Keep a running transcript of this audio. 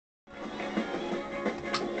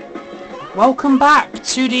Welcome back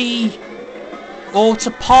to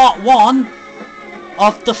part 1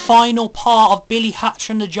 of the final part of Billy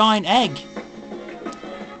Hatcher and the Giant Egg.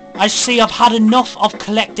 As you see, I've had enough of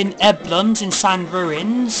collecting emblems in Sand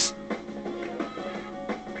Ruins.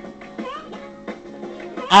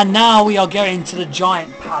 And now we are going to the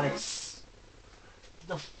Giant Palace.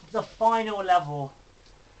 The final level.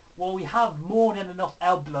 Well, we have more than enough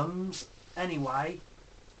emblems anyway.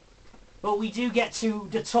 But we do get to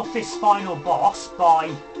the toughest final boss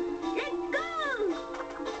by... Let's go!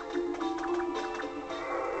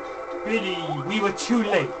 Billy, we were too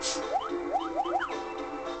late.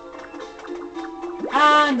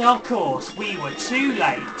 And of course, we were too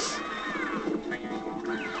late.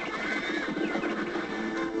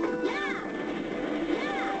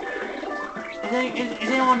 Is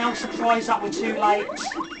anyone else surprised that we're too late?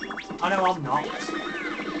 I know I'm not.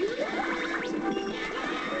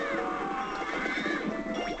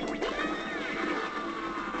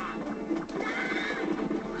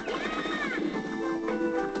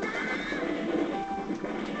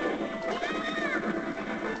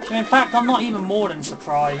 So in fact, I'm not even more than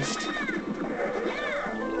surprised.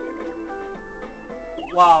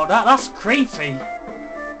 Wow, that's creepy.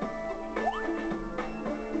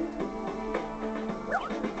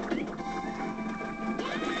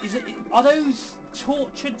 Are those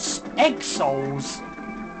tortured egg souls?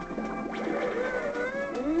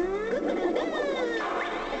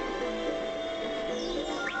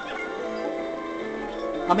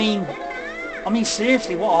 I mean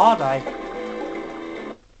seriously, what are they?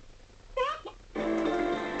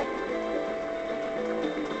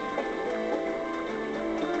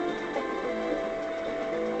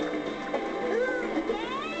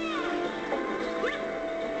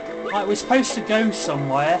 Right, we're supposed to go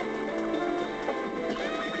somewhere.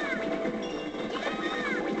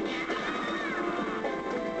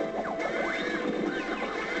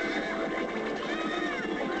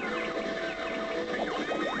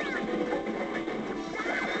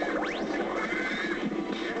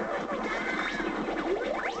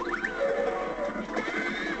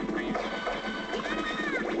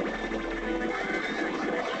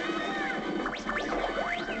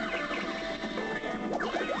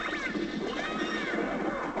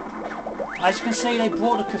 As you can see, they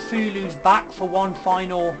brought the Cthulhu's back for one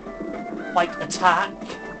final, attack.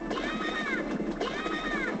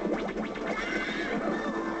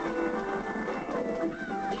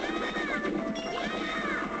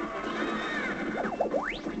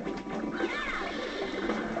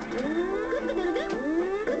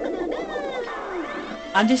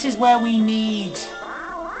 And this is where we need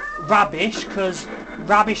Rubbish, because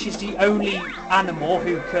Rubbish is the only animal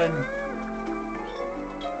who can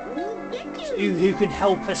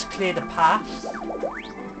help us clear the path.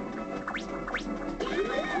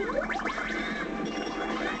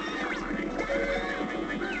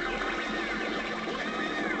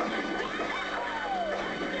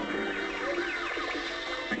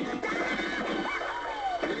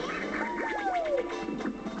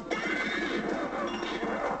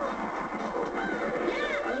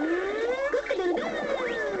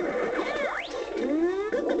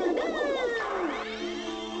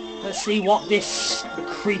 Let's see what this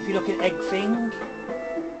creepy looking egg thing,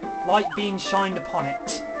 light being shined upon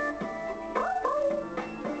it.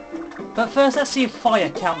 But first let's see if fire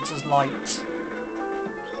counts as light.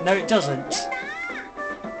 No, it doesn't.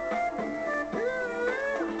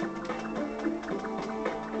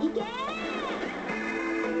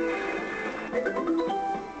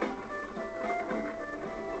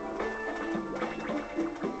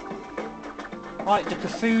 Right, the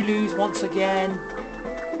Cthulhu's once again.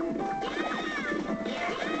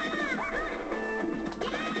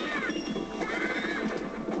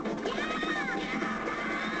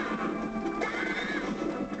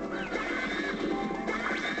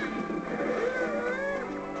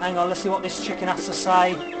 Hang on, let's see what this chicken has to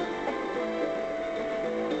say.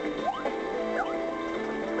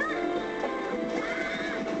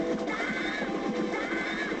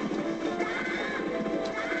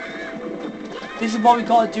 This is what we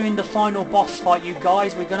got to do in the final boss fight, you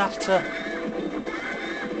guys. We're gonna have to...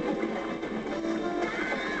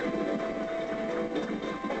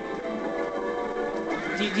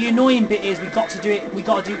 The annoying bit is we got to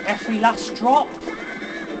do every last drop.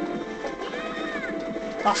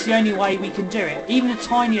 That's the only way we can do it. Even the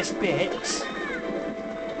tiniest bits.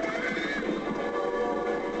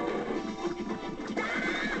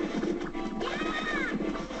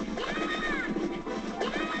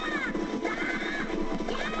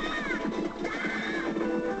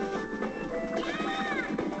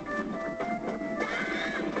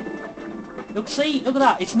 Look, see, look at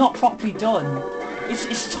that. It's not properly done.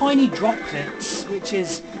 It's tiny droplets, which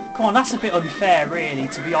is... Come on, that's a bit unfair, really,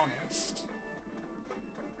 to be honest.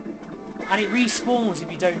 And it respawns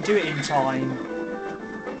if you don't do it in time.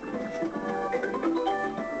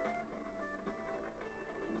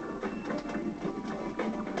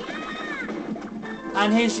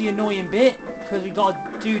 And here's the annoying bit, because we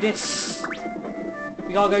gotta do this.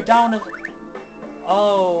 We gotta go down and...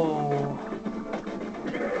 Oh.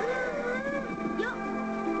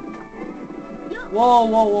 Whoa,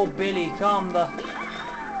 whoa, whoa, Billy, calm the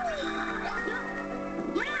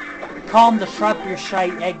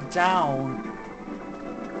Fabergé egg down.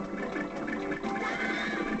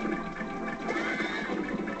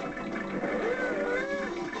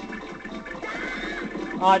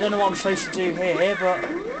 I don't know what I'm supposed to do here, but...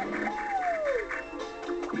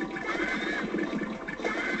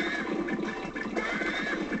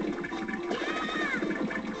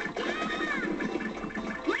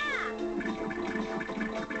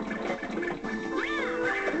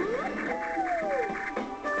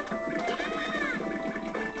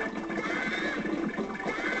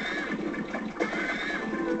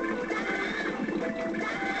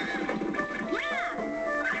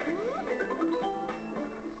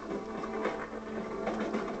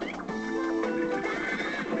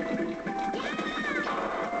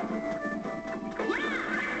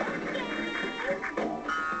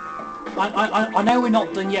 I know we're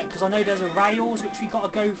not done yet, because I know there's a rails which we got to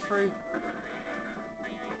go through.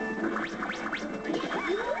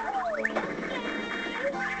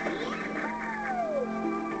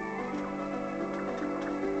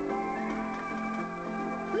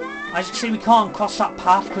 As you can see, we can't cross that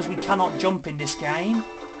path because we cannot jump in this game.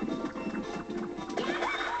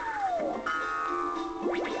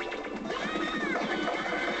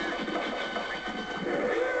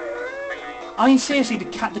 I mean, seriously, the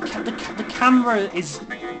camera is...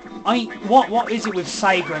 I mean, what is it with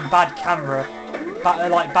Sega and bad camera?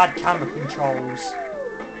 Like, bad camera controls?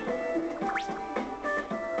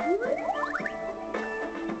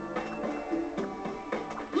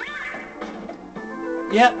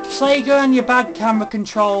 Yep, Sega and your bad camera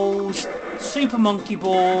controls, Super Monkey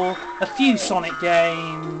Ball, a few Sonic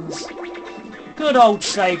games. Good old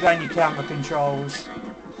Sega and your camera controls.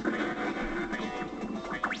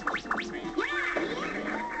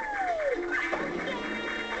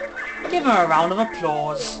 Give him a round of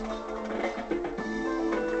applause.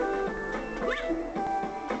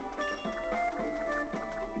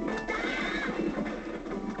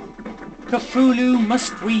 Cthulhu,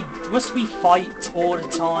 must we fight all the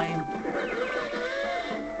time?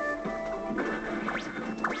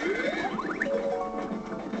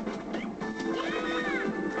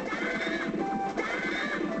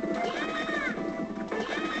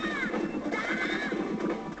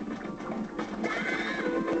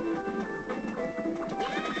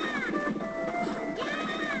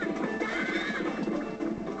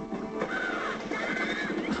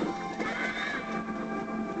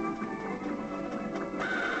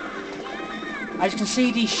 As you can see,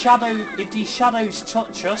 if these shadows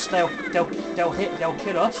touch us, they'll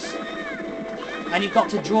kill us. And you've got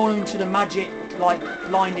to draw them into the magic, like,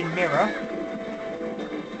 blinding mirror.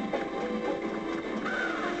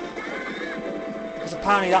 Because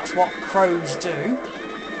apparently that's what crows do.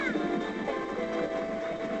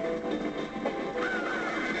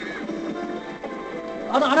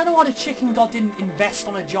 I don't know why the chicken god didn't invest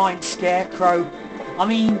on a giant scarecrow. I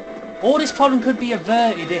mean, all this problem could be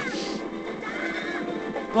averted if...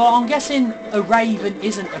 Well, I'm guessing a raven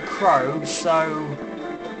isn't a crow, so...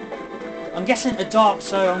 I'm guessing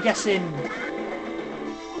I'm guessing...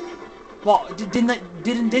 What,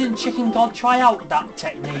 didn't Chicken God try out that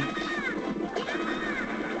technique?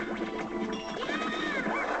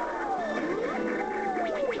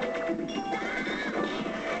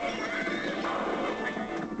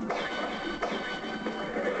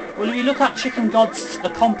 Well, if you look at Chicken God's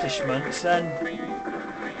accomplishments, then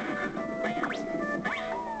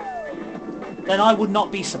I would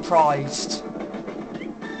not be surprised.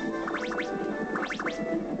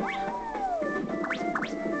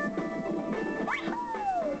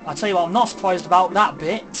 I'll tell you what, I'm not surprised about that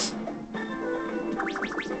bit.